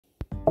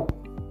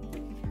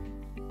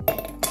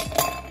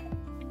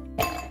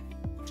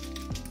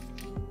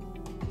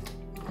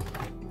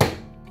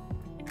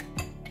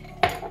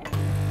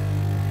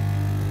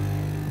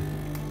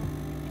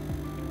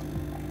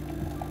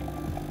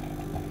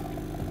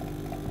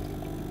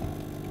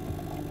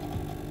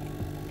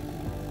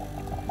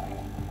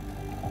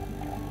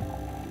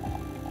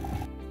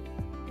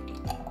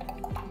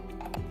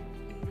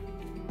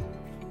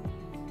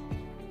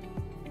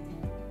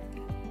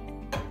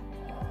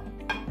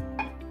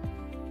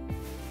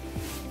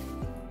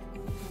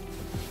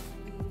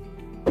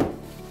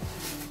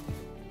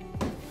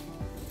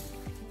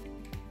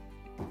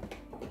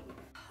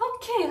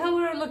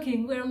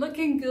we're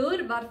looking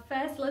good, but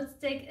first let's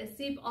take a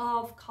sip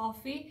of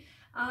coffee.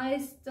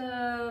 Iced,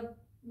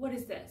 what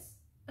is this?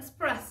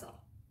 Espresso,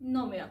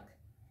 no milk.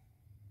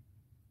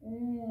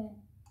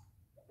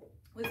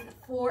 With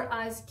 4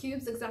 ice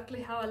cubes,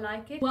 exactly how I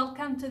like it.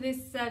 Welcome to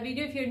this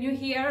video. If you're new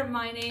here,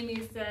 my name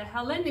is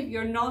Helen. If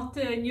you're not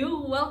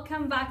new,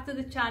 welcome back to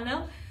the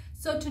channel.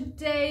 So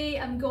today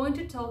I'm going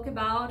to talk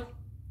about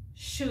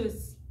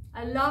shoes.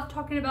 I love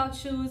talking about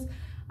shoes.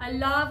 I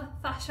love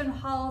fashion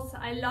hauls.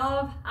 I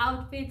love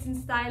outfits and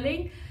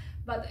styling,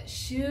 but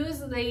shoes,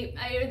 they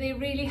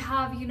really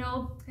have, you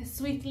know, a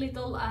sweet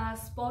little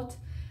spot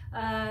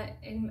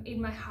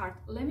in my heart.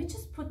 Let me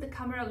just put the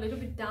camera a little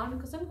bit down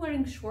because I'm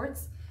wearing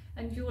shorts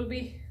and you will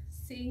be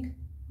seeing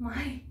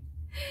my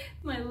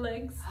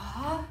legs.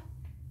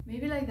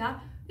 Maybe like that.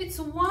 It's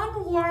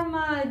one warm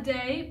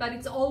day, but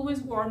it's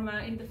always warm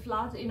in the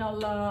flat, in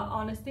all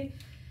honesty.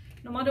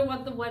 No matter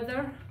what the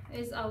weather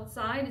is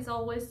outside, it's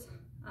always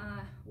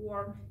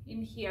warm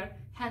in here,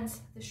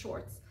 hence the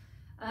shorts.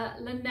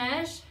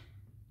 Laneige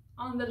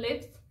on the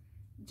lips,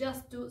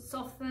 just to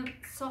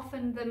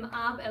soften them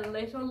up a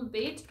little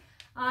bit.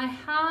 I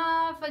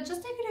have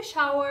just taken a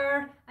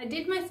shower. I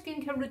did my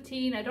skincare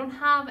routine. I don't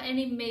have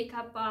any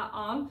makeup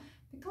on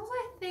because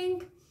I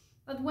think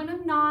that when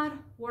I'm not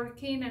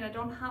working and I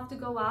don't have to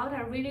go out,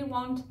 I really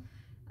want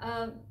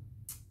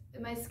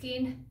my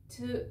skin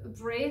to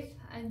breathe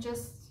and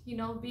just, you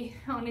know, be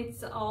on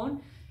its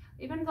own.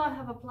 Even though I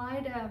have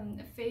applied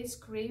a face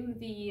cream,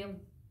 the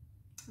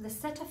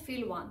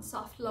Cetaphil one,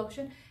 soft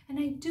lotion, and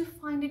I do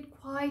find it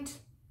quite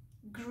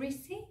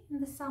greasy in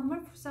the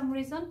summer for some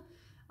reason.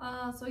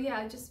 So yeah,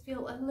 I just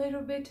feel a little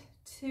bit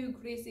too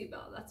greasy,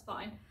 but that's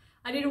fine.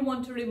 I didn't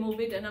want to remove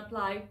it and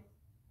apply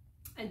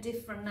a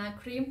different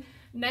cream.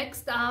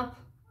 Next up,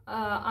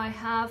 I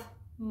have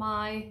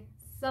my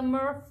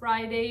Summer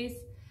Fridays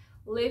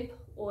lip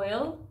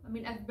oil. I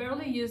mean, I've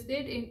barely used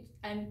it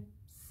and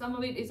some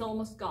of it is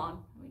almost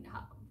gone. I mean,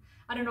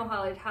 I don't know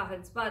how it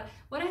happens, but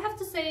what I have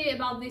to say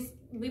about this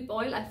lip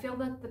oil, I feel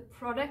that the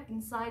product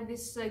inside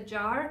this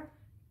jar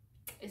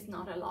is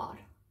not a lot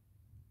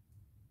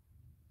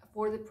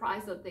for the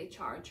price that they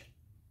charge.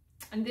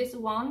 And this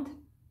wand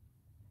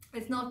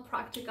is not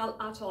practical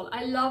at all.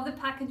 I love the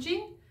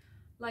packaging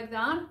like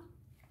that.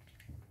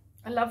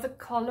 I love the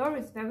color,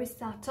 it's very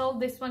subtle.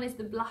 This one is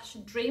the Blush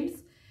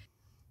Dreams.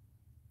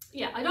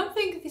 Yeah, I don't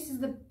think this is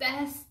the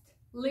best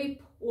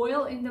lip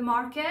oil in the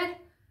market,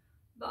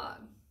 but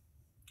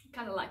I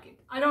kind of like it.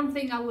 I don't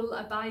think I will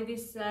buy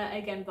this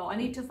again though. I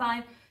need to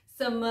find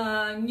some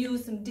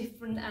some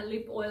different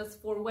lip oils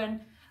for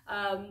when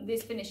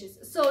this finishes.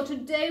 So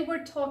today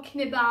we're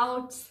talking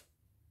about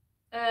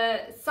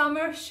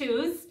summer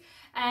shoes,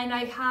 and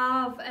I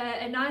have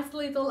a nice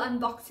little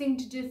unboxing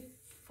to do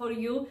for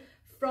you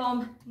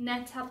from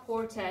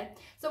Net-a-Porter.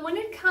 So when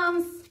it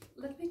comes,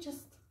 let me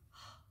just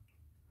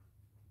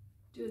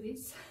do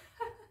this.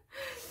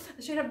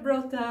 I should have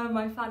brought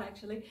my fan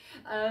actually.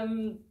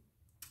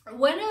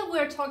 When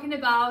we're talking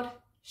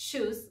about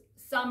shoes,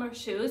 summer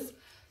shoes,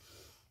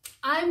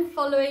 I'm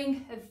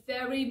following a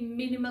very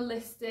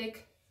minimalistic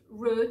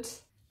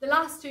route. The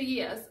last 2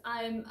 years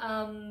I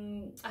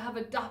have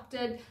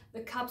adopted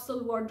the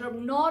capsule wardrobe,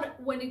 not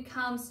when it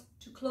comes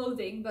to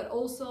clothing, but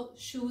also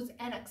shoes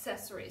and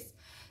accessories.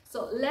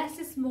 So less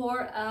is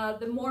more,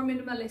 the more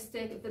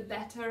minimalistic, the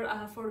better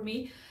for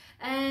me.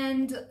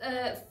 And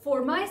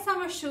for my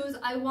summer shoes,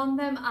 I want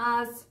them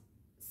as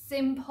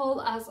simple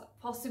as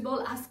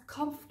possible, as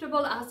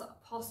comfortable as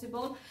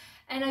possible,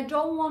 and I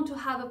don't want to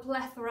have a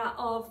plethora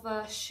of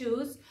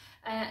shoes,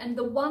 and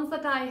the ones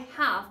that I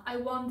have, I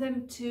want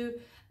them to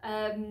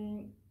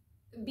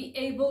be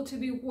able to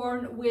be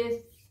worn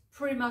with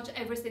pretty much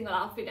every single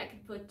outfit I can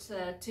put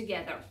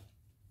together.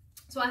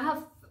 So I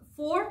have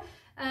 4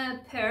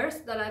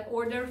 pairs that I've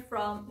ordered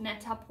from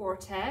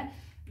Net-a-Porter.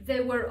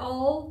 They were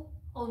all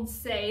on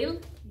sale.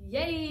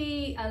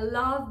 Yay! I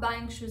love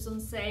buying shoes on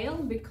sale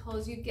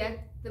because you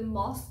get the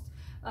most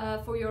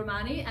for your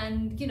money,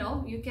 and you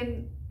know, you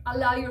can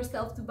allow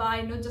yourself to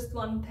buy not just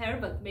 1 pair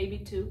but maybe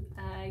 2,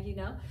 you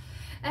know.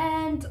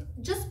 And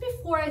just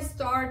before I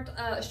start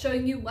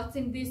showing you what's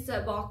in these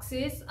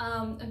boxes,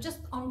 just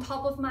on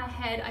top of my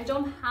head, I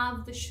don't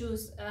have the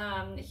shoes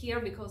here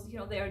because, you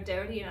know, they are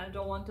dirty and I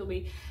don't want to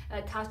be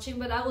touching,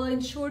 but I will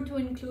ensure to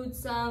include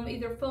some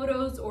either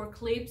photos or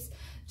clips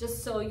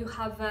just so you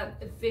have a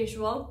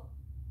visual.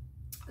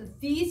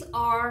 These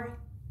are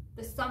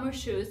the summer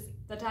shoes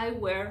that I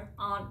wear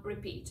on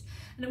repeat,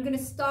 and I'm going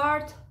to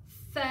start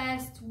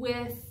first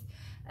with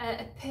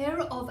a pair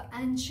of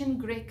ancient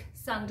Greek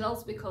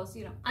sandals because,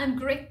 you know, I'm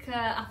Greek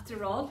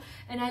after all,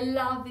 and I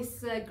love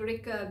this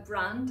Greek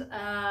brand.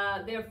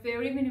 They're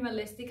very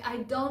minimalistic. I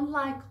don't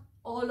like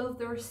all of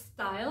their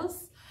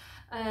styles,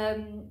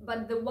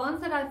 but the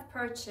ones that I've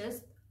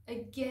purchased,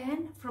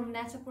 again from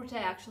Net-a-Porter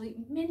actually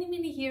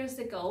many years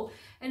ago,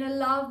 and I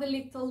love the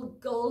little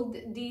gold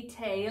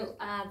detail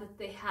that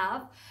they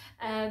have,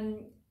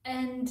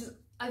 and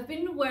I've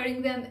been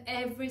wearing them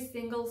every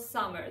single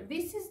summer.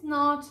 This is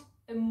not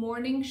a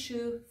morning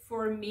shoe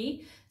for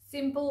me,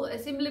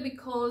 simply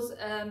because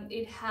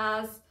it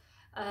has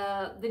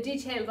the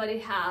detail that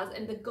it has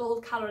and the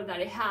gold color that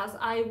it has.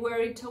 I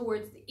wear it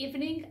towards the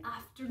evening,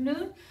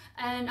 afternoon,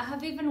 and I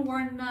have even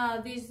worn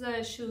these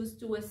shoes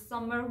to a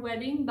summer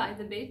wedding by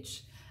the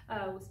beach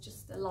with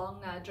just a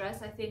long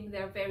dress. I think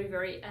they're very,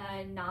 very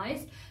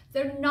nice.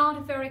 They're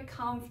not very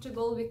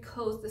comfortable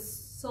because the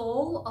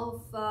sole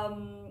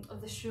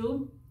of the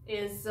shoe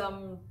is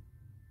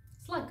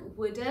it's like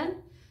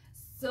wooden.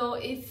 So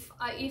if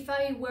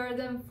I wear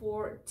them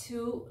for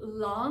too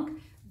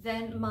long,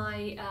 then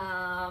my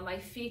my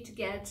feet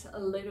get a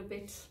little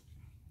bit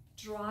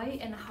dry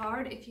and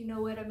hard, if you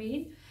know what I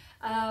mean.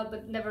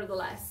 But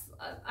nevertheless,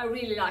 I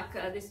really like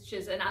these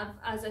shoes, and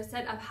as I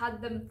said, I've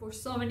had them for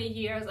so many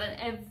years, and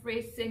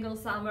every single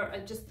summer I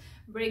just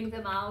bring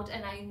them out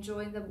and I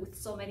enjoy them with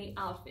so many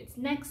outfits.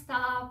 Next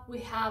up, we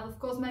have, of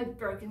course, my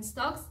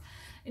Birkenstocks.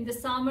 In the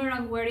summer,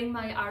 I'm wearing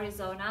my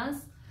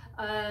Arizonas.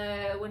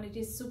 When it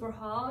is super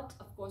hot,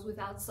 of course,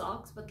 without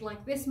socks. But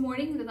like this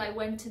morning that I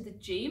went to the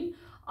gym,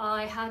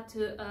 I had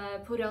to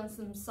put on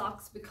some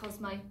socks because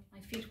my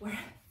feet were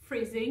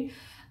freezing.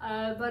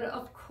 But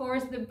of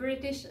course, the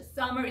British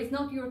summer is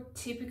not your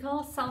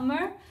typical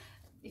summer,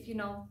 if you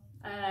know,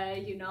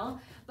 you know.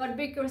 But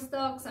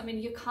Birkenstocks, I mean,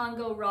 you can't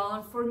go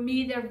wrong. For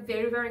me, they're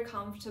very, very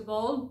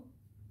comfortable.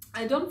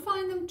 I don't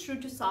find them true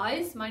to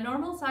size. My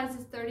normal size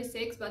is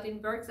 36, but in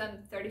Birks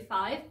I'm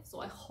 35,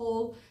 so a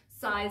whole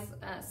size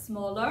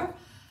smaller.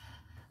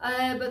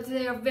 But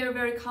they are very,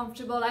 very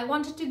comfortable. I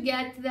wanted to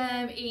get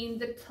them in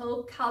the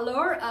taupe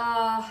color,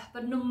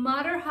 but no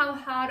matter how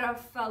hard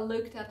I've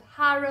looked at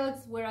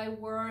Harrods, where I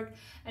work,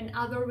 and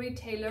other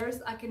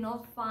retailers, I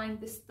cannot find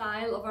the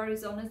style of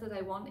Arizonas that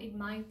I want in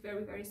my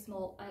very, very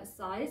small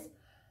size.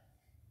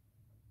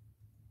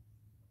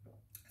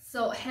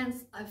 So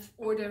hence I've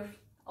ordered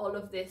all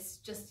of this,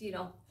 just, you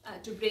know,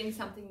 to bring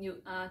something new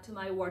to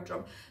my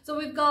wardrobe. So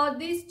we've got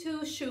these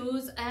two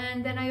shoes,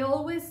 and then I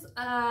always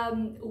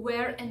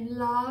wear and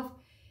love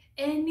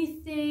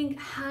anything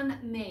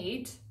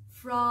handmade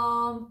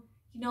from,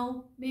 you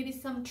know, maybe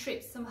some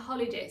trips, some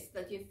holidays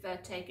that you've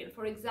taken.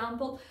 For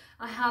example,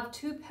 I have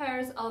two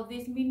pairs of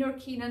these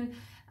Menorchinan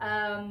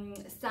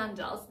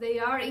sandals. They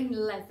are in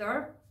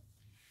leather.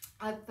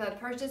 I've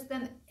purchased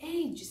them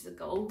ages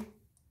ago,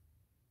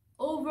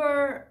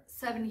 over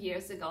 7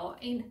 years ago,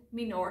 in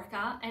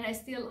Minorca, and I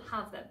still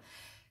have them.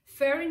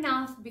 Fair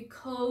enough,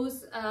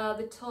 because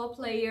the top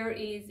layer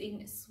is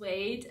in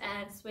suede,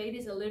 and suede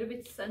is a little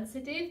bit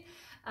sensitive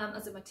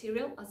as a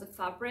material, as a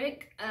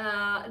fabric.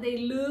 They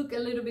look a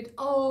little bit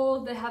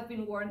old, they have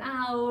been worn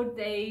out,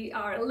 they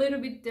are a little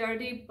bit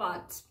dirty,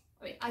 but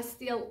I mean, I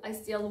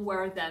still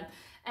wear them,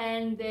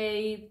 and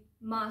they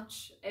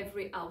match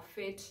every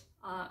outfit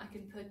I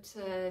can put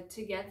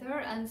together.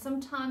 And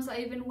sometimes I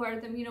even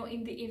wear them, you know,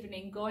 in the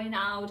evening, going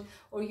out,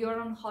 or you're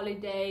on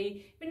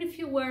holiday. Even if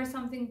you wear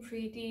something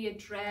pretty, a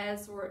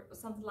dress or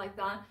something like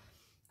that,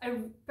 I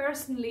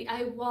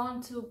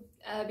want to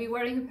be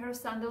wearing a pair of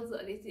sandals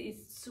that is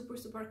super,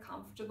 super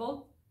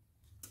comfortable.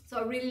 So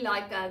I really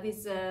like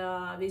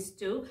these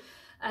two.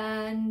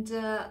 And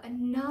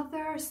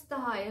another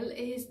style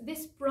is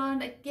this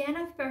brand. Again,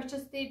 I've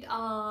purchased it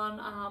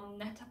on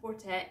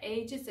Net-a-Porter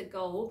ages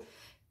ago.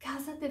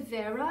 Casa de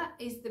Vera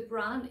is the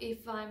brand,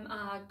 if I'm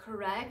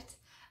correct,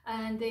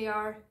 and they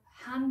are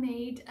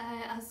handmade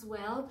as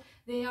well.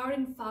 They are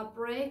in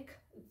fabric.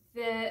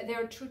 They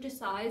are true to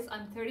size.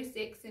 I'm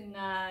 36 in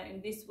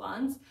these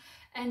ones,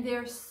 and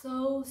they're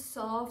so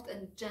soft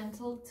and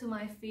gentle to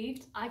my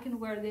feet. I can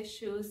wear these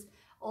shoes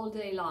all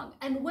day long.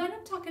 And when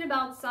I'm talking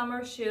about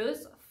summer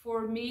shoes,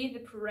 for me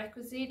the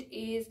prerequisite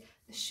is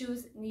the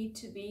shoes need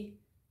to be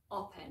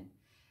open.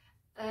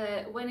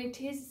 When it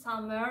is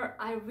summer,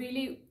 I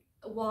really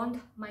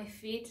want my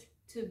feet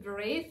to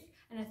breathe,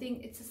 and I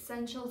think it's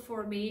essential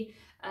for me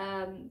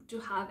to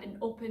have an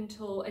open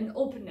toe, an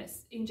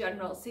openness in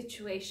general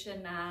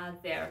situation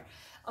there.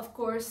 Of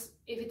course,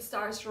 if it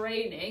starts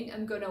raining,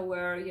 I'm gonna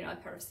wear, you know, a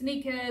pair of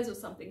sneakers or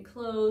something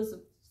closed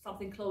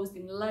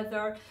in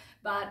leather.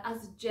 But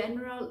as a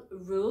general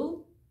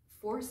rule,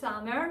 for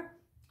summer,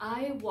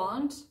 I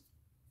want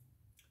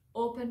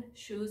open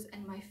shoes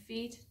and my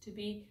feet to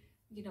be,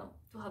 you know,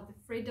 to have the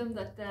freedom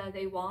that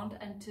they want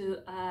and to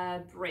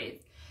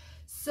breathe.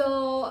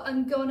 So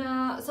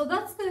so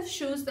that's the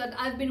shoes that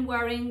I've been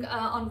wearing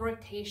on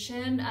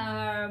rotation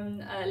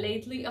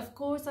lately. Of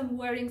course, I'm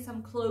wearing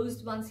some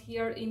closed ones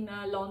here in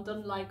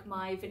London, like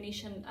my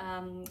Venetian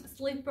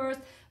slippers,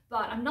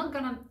 but I'm not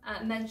gonna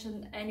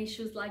mention any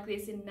shoes like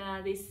this in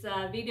this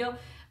video.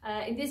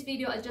 In this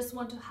video, I just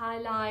want to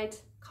highlight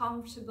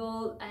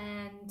comfortable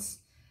and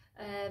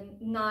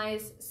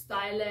nice,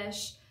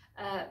 stylish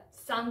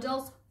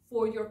sandals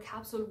for your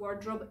capsule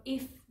wardrobe,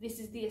 if this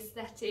is the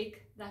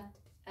aesthetic that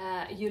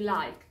you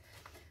like.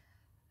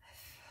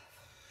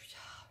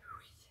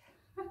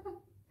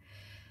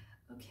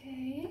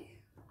 Okay,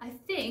 I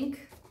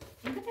think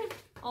I'm gonna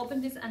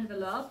open this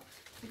envelope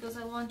because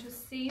I want to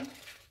see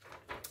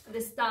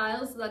the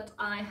styles that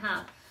I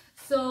have.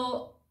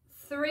 So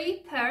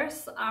 3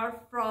 pairs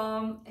are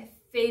from a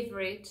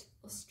favorite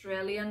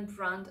Australian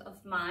brand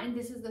of mine.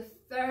 This is the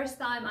first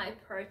time I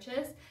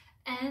purchased,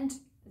 and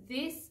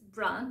this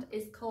brand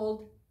is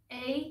called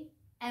A.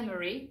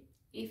 Emery,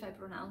 if I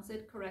pronounce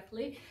it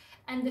correctly,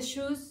 and the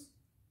shoes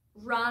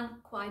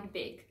run quite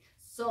big.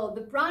 So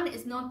the brand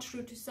is not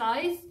true to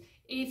size.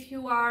 If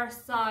you are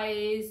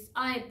size,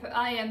 I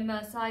am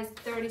size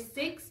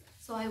 36,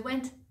 so I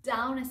went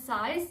down a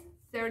size,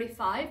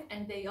 35,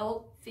 and they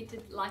all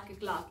fitted like a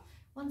glove.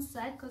 One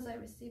sec, because I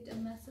received a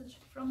message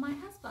from my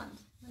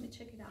husband. Let me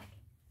check it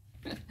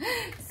out.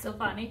 So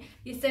funny.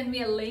 He sent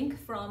me a link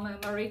from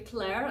Marie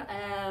Claire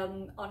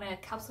on a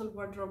Capsule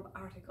wardrobe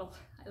article.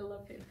 I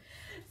love him.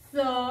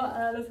 So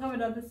let's have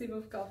another sip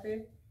of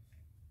coffee.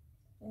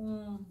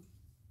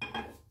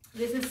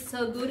 This is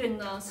so good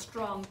and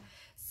strong.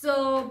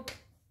 So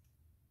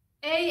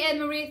A.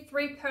 Emery,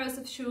 3 pairs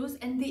of shoes,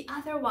 and the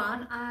other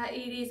one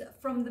it is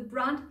from the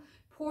brand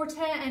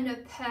Porter and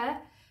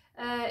Pair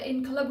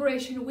in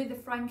collaboration with the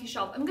Frankie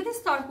shop. I'm gonna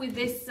start with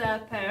this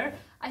pair.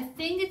 I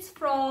think it's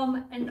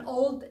from an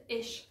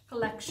old-ish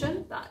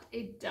collection, but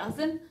it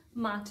doesn't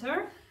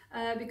matter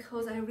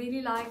because I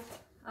really like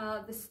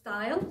the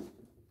style.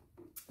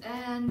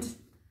 And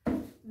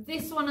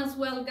this one as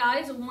well,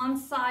 guys, one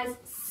size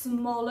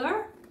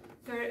smaller.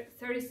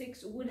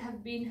 36 would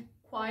have been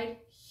quite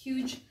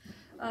huge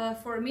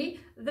for me.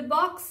 The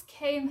box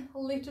came a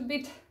little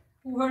bit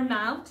worn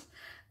out,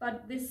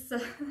 but this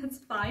that's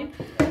fine.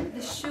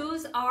 The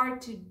shoes are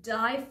to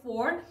die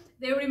for.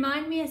 They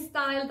remind me a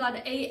style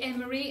that A.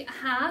 Emery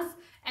has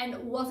and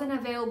wasn't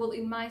available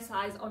in my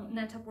size on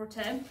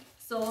Net-a-Porter.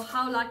 So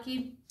how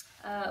lucky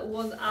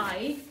was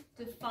I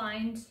to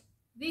find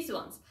these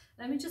ones.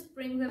 Let me just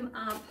bring them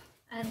up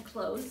and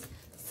close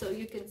so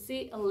you can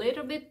see a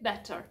little bit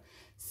better.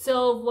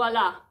 So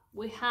voila,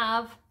 we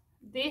have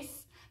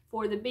this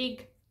for the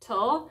big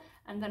toe,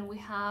 and then we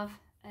have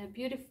a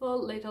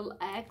beautiful little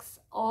X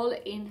all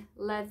in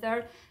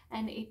leather,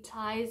 and it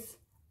ties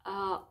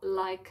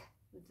like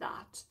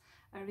that.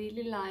 I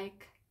really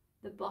like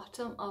the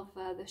bottom of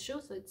the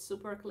shoe, so it's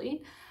super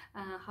clean.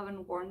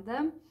 Haven't worn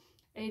them.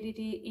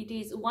 It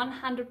is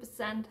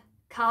 100%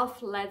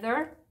 calf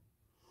leather,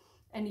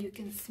 and you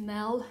can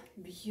smell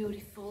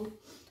beautiful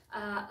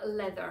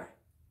leather.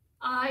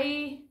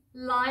 I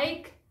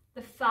like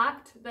the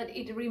fact that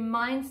it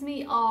reminds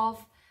me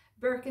of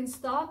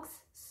Birkenstocks.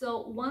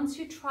 So once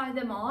you try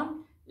them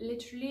on,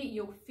 literally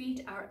your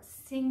feet are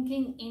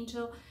sinking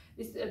into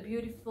this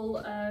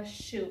beautiful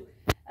shoe.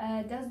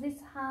 Does this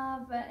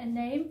have a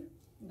name?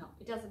 No,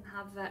 it doesn't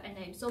have a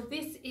name. So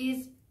this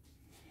is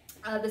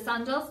the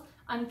sandals.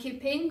 I'm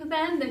keeping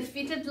them. They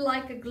fitted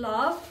like a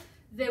glove.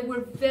 They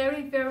were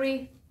very,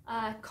 very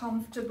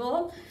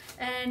comfortable.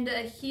 And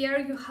here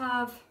you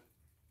have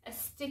a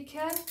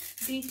sticker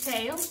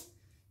detail,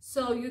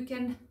 so you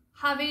can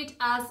have it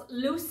as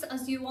loose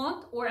as you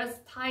want or as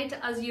tight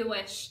as you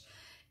wish.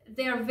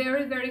 They are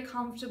very, very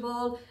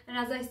comfortable, and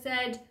as I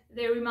said,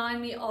 they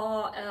remind me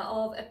of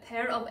a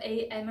pair of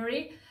A.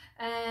 Emery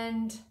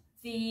and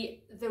the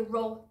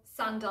raw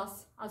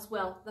sandals as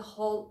well, the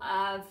whole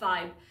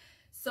vibe.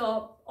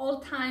 So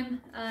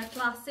all-time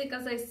classic,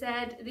 as I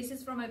said. This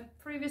is from a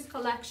previous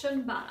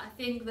collection, but I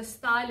think the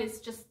style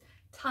is just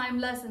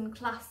timeless and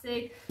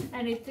classic,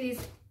 and it is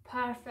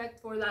perfect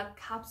for that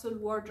capsule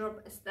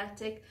wardrobe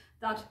aesthetic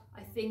that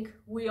I think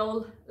we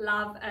all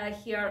love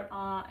here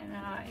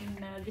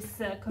in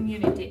this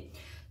community.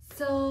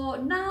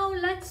 So now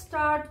let's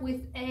start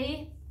with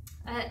A.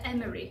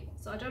 Emery.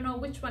 So I don't know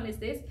which one is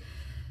this.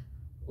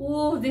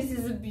 Oh, this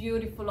is a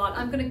beautiful one.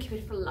 I'm gonna keep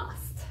it for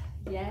last.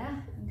 Yeah,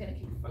 I'm gonna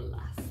keep it for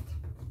last.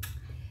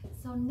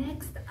 So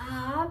next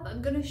up,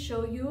 I'm gonna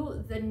show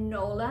you the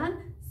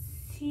Nolan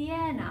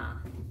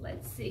Sienna.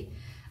 Let's see.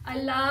 I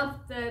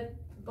love the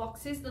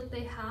boxes that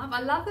they have. I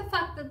love the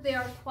fact that they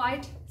are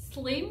quite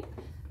slim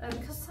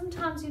because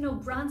sometimes, you know,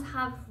 brands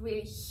have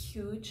really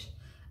huge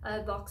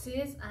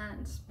boxes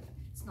and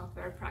it's not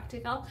very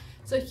practical.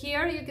 So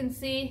here you can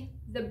see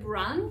the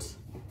brand.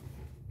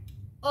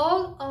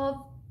 All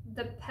of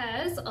the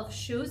pairs of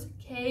shoes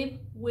came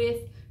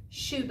with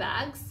shoe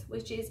bags,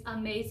 which is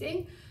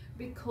amazing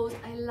because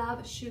I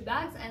love shoe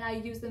bags and I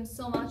use them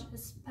so much,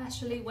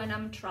 especially when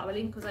I'm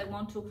traveling, because I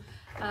want to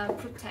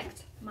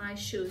protect my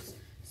shoes.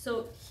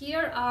 So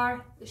here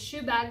are the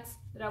shoe bags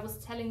that I was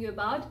telling you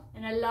about,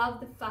 and I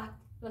love the fact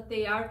that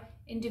they are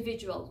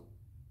individual.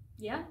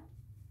 Yeah,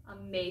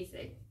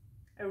 amazing.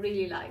 I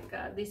really like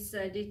this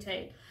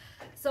detail.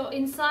 So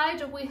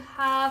inside we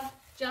have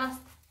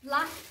just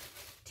black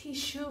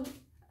tissue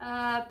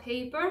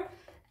paper,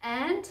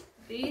 and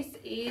this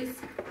is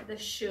the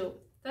shoe.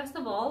 First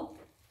of all,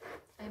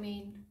 I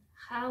mean,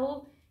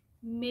 how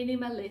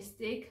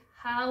minimalistic,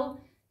 how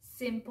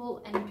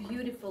simple and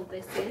beautiful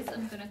this is.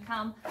 I'm gonna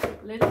come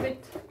a little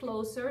bit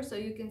closer so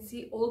you can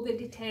see all the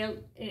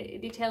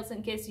details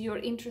in case you're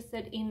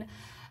interested in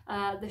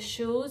the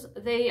shoes.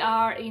 They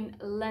are in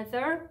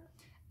leather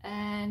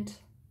and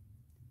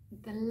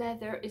the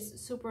leather is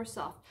super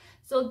soft.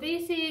 So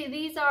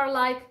these are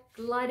like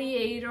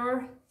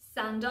gladiator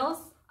sandals.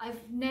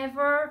 I've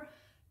never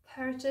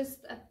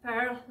purchased a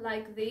pair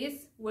like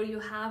this where you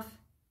have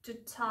to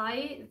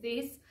tie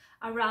this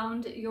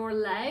around your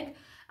leg.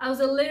 I was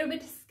a little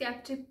bit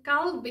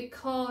skeptical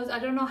because I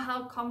don't know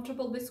how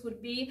comfortable this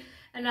would be,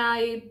 and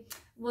I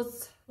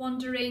was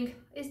wondering,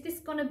 is this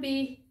gonna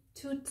be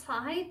too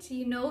tight,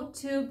 you know,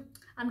 too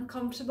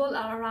uncomfortable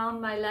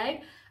around my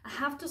leg? I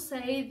have to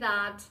say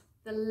that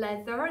the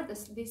leather,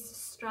 this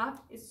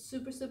strap is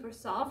super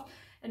soft,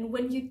 and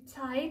when you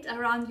tie it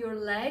around your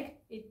leg,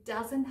 it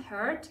doesn't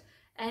hurt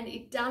and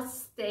it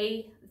does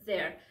stay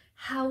there.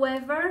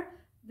 However,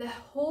 the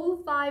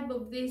whole vibe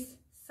of this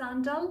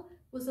sandal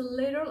was a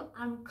little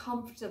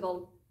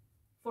uncomfortable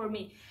for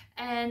me,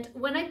 and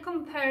when I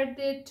compared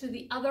it to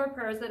the other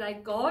pairs that I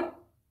got,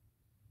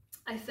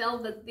 I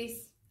felt that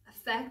this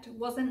effect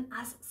wasn't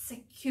as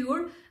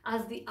secure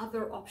as the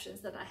other options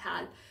that I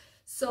had.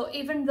 So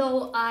even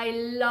though I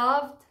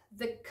loved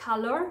the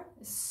color,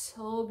 it's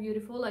so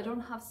beautiful, I don't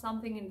have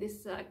something in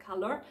this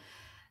color,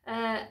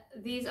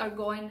 these are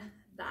going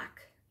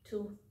back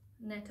to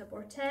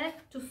Net-a-Porter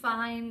to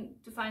find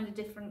a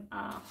different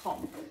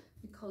home,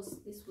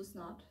 because this was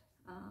not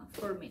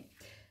for me.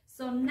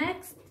 So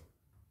next,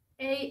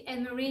 a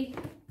Emery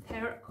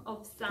pair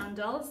of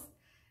sandals.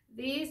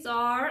 These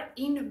are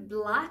in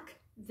black,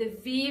 the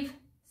Vive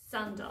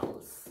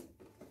sandals.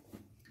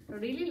 I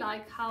really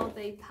like how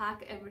they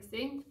pack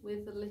everything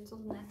with a little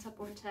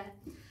Net-a-Porter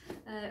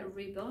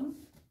ribbon.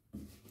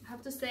 I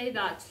have to say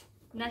that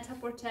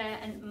Net-a-Porter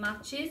and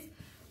Matches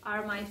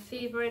are my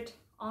favorite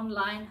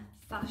online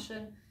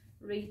fashion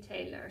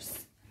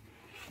retailers.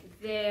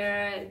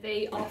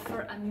 They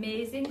offer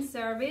amazing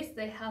service,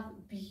 they have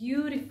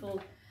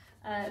beautiful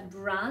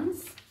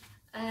brands,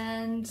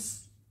 and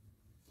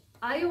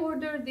I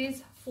ordered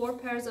these 4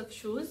 pairs of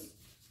shoes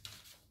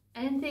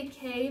and they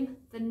came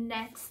the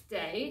next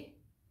day.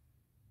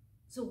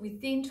 So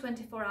within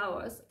 24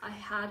 hours I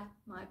had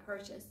my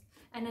purchase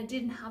and I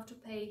didn't have to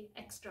pay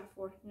extra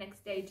for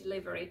next day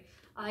delivery.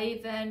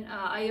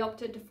 I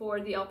opted for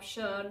the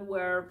option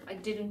where I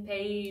didn't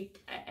pay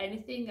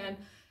anything, and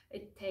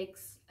it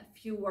takes a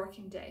few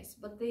working days,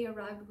 but they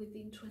arrived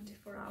within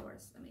 24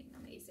 hours. I mean,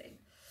 amazing.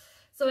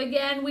 So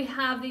again, we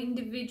have the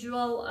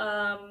individual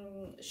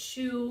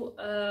shoe,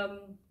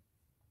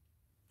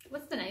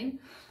 what's the name?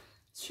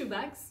 Shoe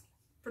bags,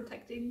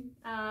 protecting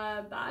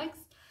bags.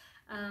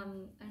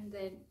 And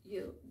then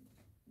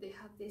they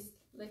have this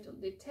little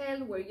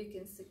detail where you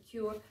can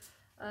secure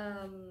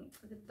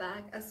the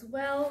bag as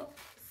well.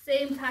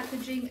 Same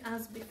packaging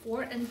as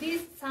before. And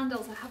these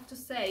sandals, I have to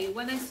say,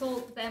 when I saw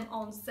them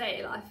on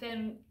sale, I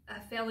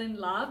fell in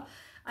love.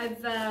 I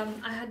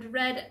had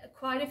read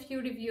quite a few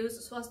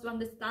reviews so as to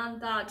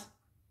understand that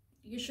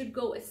you should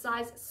go a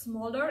size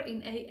smaller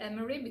in A.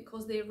 Emery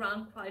because they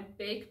run quite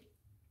big.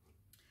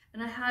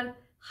 And I had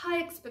high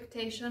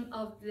expectation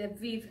of the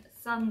Vive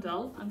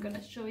sandal. I'm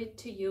gonna show it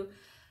to you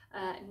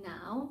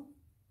now.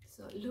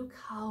 So look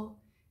how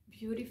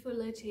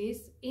beautiful it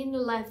is in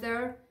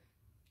leather.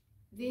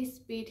 This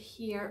bit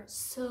here,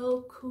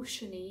 so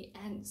cushiony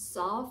and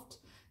soft.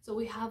 So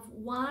we have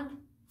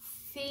one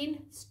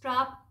thin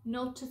strap,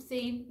 not too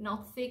thin,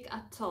 not thick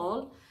at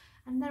all.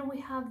 And then we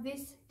have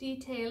this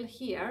detail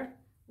here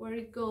where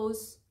it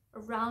goes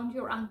around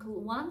your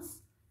ankle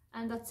once,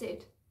 and that's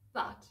it.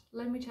 But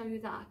let me tell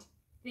you that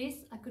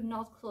this, I could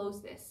not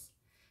close this.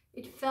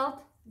 It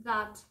felt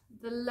that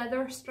the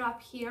leather strap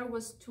here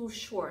was too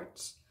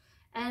short,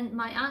 and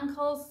my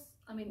ankles,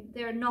 I mean,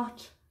 they're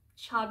not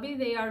chubby,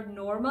 they are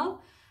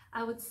normal,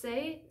 I would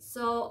say,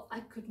 so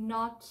I could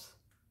not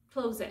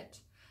close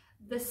it.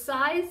 The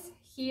size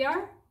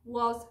here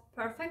was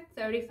perfect,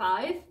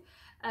 35,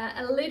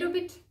 a little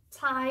bit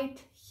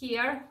tight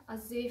here,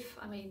 as if,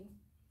 I mean,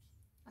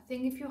 I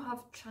think if you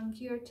have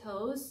chunkier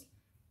toes,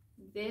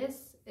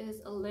 this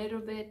is a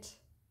little bit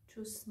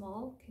too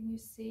small, can you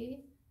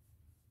see?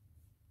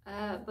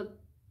 But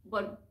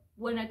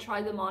when I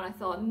tried them on, I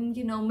thought,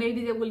 you know,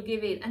 maybe they will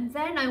give it. And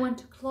then I went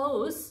to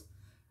close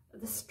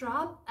the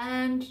strap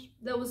and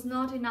there was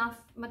not enough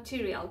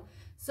material.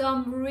 So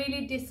I'm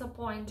really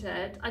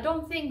disappointed. I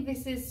don't think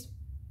this is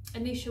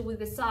an issue with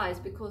the size,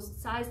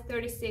 because size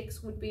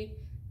 36 would be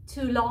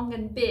too long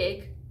and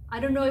big. I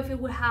don't know if it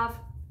would have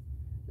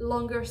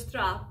longer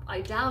strap,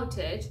 I doubt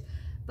it.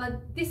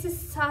 But this is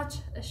such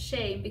a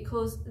shame,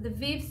 because the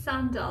Vive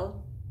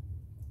sandal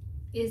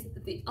is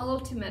the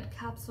ultimate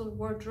capsule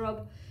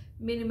wardrobe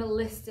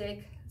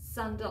minimalistic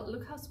sandal.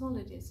 Look how small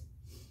it is.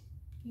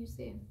 You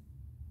see?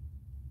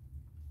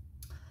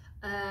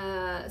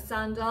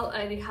 Sandal,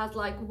 and it has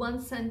like 1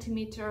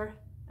 centimeter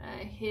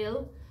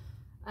heel,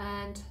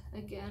 and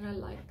again I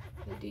like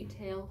the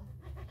detail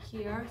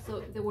here,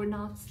 so they were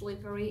not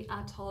slippery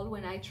at all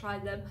when I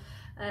tried them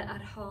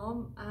at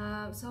home.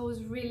 So I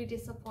was really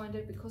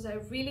disappointed because I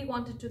really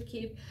wanted to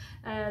keep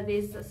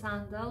these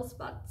sandals,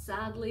 but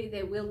sadly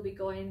they will be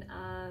going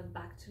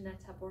back to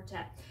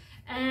Net-a-Porter.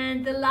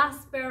 And the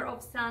last pair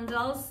of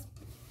sandals,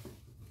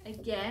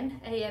 again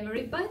A.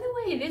 Emery. By the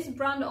way, this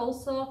brand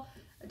also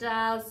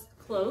does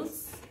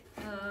clothes,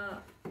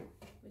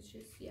 which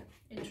is, yeah,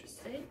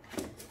 interesting.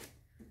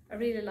 I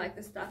really like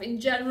the stuff. In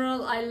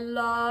general, I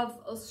love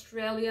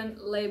Australian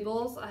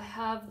labels. I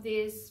have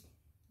this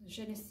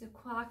je ne sais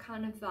quoi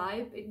kind of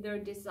vibe in their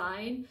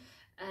design,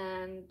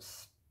 and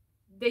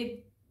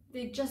they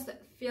just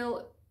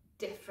feel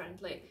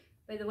differently.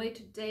 By the way,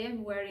 today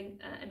I'm wearing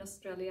an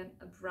Australian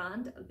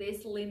brand.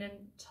 This linen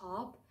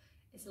top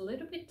is a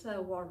little bit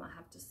warm, I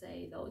have to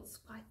say, though it's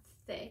quite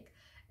thick.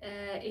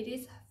 It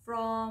is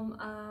from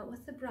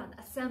what's the brand?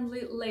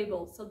 Assembly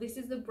Label. So this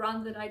is the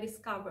brand that I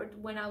discovered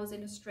when I was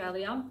in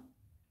Australia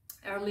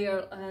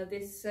earlier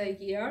this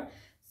year.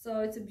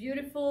 So it's a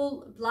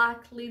beautiful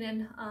black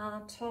linen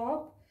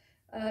top,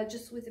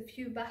 just with a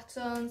few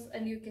buttons,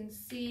 and you can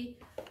see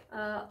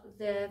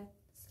the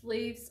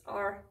sleeves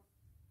are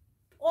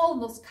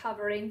almost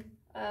covering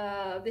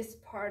this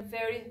part.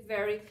 Very,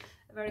 very,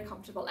 very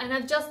comfortable. And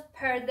I've just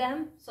paired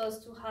them so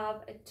as to have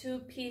a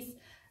two-piece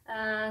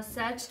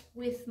set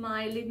with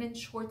my linen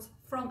shorts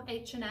from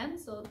H&M.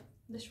 So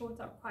the shorts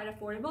are quite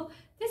affordable.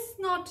 This is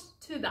not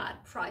too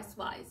bad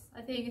price-wise.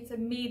 I think it's a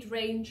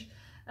mid-range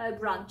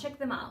brand. Check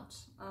them out.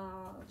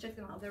 Check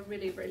them out. They're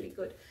really, really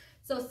good.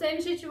 So same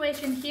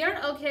situation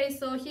here. Okay,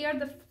 so here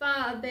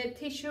the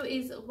tissue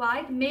is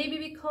white, maybe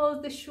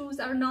because the shoes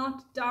are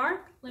not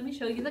dark. Let me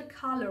show you the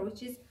color,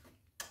 which is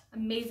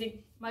amazing.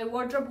 My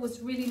wardrobe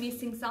was really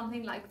missing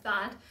something like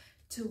that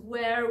to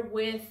wear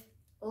with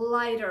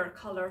lighter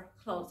color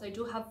clothes. I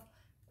do have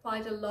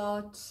quite a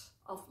lot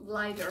of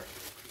lighter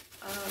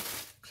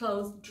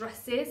clothes,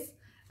 dresses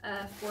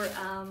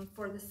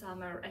for the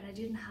summer, and I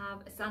didn't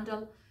have a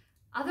sandal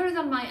other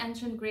than my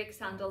ancient Greek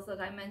sandals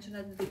that I mentioned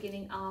at the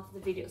beginning of the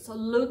video. So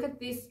look at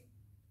this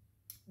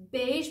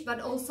beige but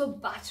also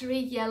buttery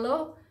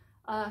yellow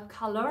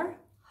color.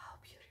 How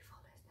beautiful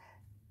is that?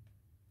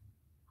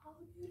 How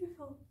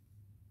beautiful.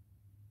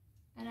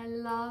 And I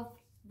love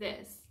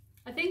this.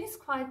 I think it's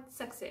quite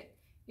sexy,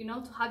 you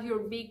know, to have your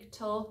big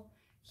toe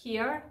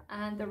here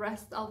and the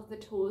rest of the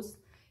toes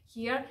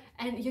here.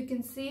 And you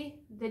can see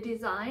the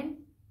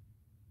design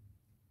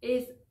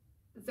is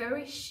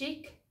very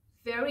chic,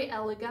 very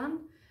elegant,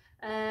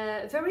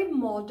 very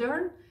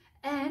modern,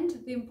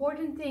 and the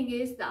important thing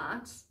is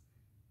that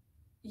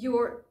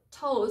your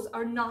toes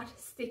are not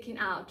sticking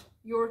out.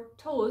 Your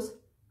toes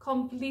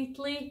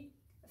completely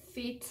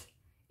fit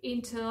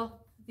into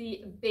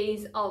the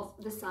base of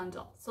the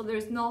sandal, so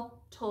there's no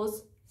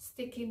toes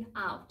sticking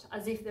out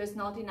as if there's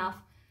not enough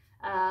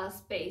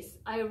space.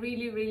 I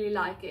really, really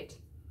like it.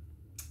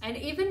 And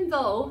even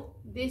though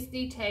this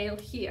detail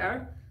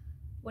here,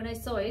 when I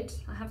saw it,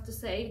 I have to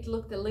say, it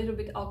looked a little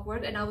bit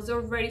awkward, and I was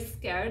already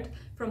scared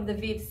from the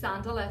Viv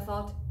sandal. I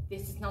thought,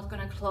 this is not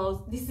gonna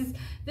close. This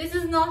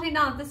is not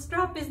enough. The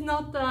strap is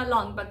not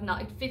long, but no,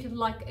 it fitted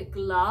like a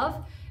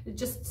glove. It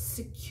just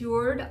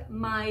secured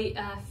my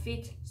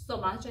feet so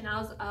much, and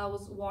as I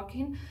was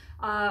walking,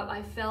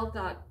 I felt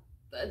that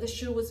the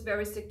shoe was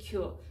very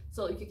secure.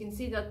 So you can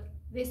see that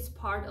this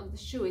part of the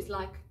shoe is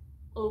like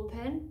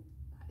open.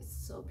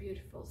 It's so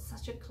beautiful,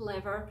 such a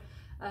clever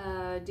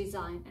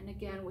design. And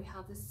again, we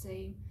have the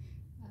same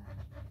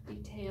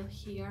detail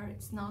here.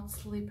 It's not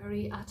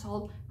slippery at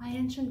all. My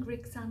ancient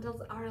Greek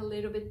sandals are a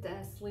little bit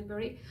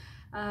slippery,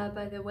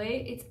 by the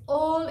way. It's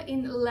all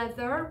in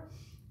leather,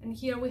 and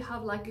here we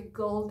have like a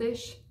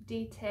goldish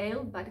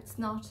detail, but it's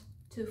not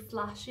too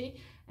flashy.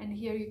 And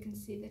here you can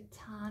see the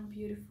tan,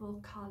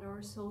 beautiful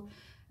color. So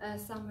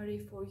summary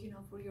for, you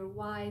know, for your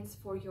whites,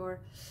 for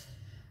your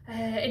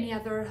any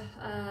other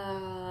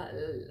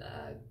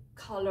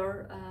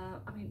color.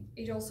 I mean,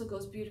 it also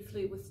goes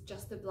beautifully with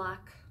just a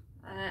black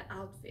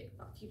outfit,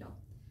 but you know,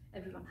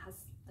 everyone has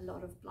a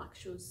lot of black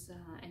shoes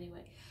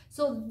anyway.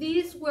 So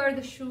these were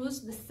the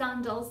shoes, the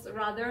sandals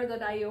rather,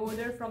 that I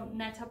ordered from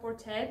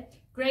Net-a-Porter.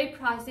 Great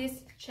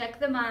prices, check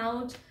them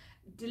out.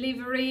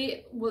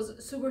 Delivery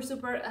was super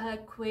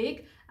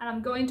quick, and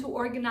I'm going to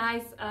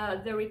organize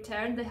the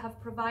return. They have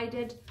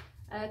provided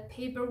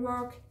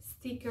paperwork,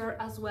 sticker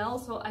as well,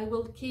 so I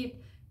will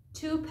keep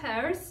 2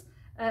 pairs.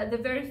 The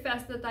very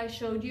first that I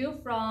showed you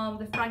from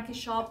the Frankie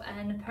shop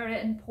and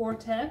Perret and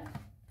Porter.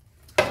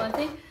 So I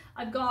think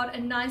I've got a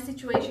nice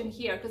situation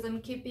here because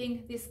I'm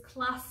keeping this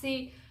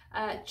classy,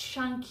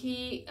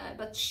 chunky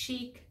but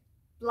chic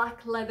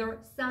black leather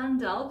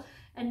sandal,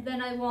 and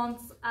then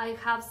I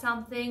have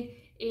something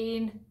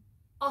in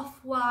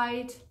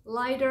off-white,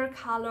 lighter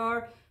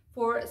color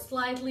for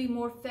slightly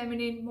more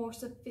feminine, more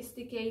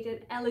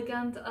sophisticated,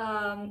 elegant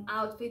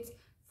outfits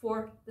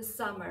for the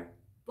summer.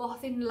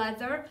 Both in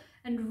leather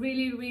and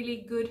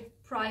really good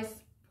price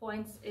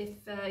points, if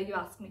you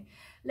ask me.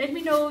 Let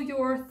me know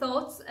your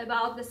thoughts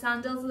about the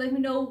sandals. Let me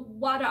know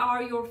what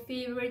are your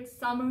favorite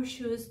summer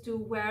shoes to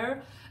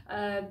wear.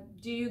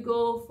 Do you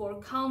go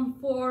for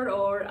comfort,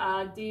 or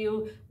do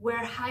you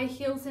wear high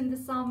heels in the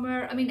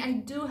summer? I mean, I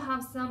do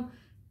have some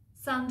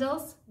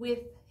sandals with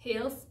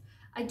heels.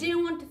 I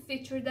didn't want to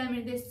feature them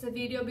in this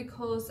video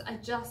because I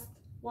just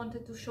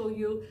wanted to show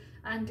you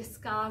and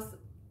discuss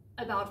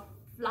about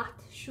flat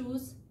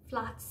shoes,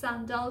 flat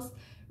sandals,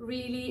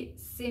 really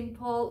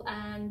simple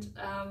and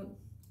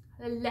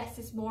less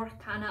is more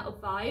kind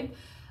of vibe.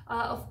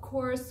 Of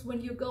course,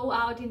 when you go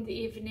out in the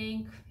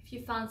evening, if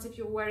you fancy, if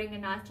you're wearing a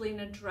nice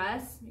linen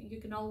dress,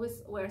 you can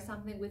always wear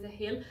something with a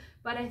heel.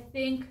 But I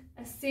think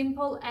a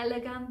simple,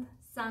 elegant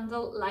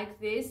sandal like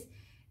this,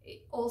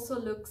 it also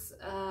looks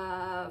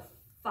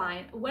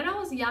fine. When I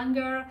was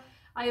younger,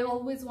 I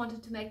always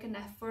wanted to make an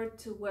effort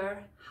to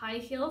wear high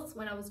heels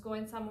when I was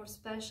going somewhere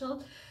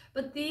special.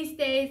 But these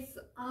days,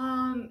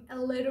 I'm a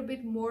little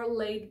bit more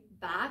laid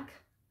back.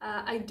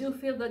 I do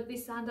feel that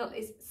this sandal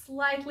is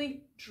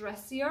slightly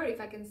dressier, if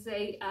I can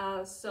say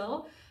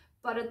so,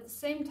 but at the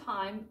same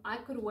time I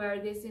could wear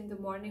this in the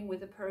morning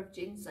with a pair of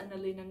jeans and a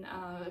linen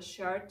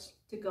shirt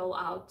to go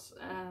out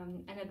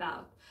and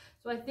about.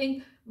 So I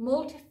think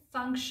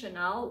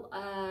multifunctional,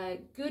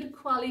 good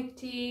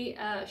quality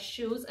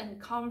shoes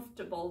and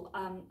comfortable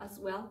as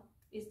well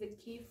is the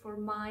key for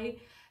my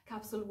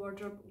capsule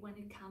wardrobe when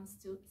it comes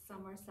to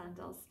summer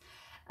sandals.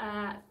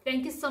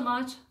 Thank you so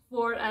much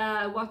for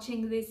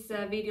watching this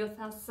video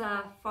thus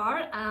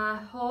far. I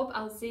hope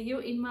I'll see you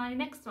in my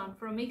next one.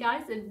 From me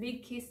guys, a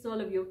big kiss to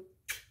all of you.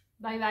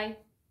 Bye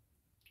bye.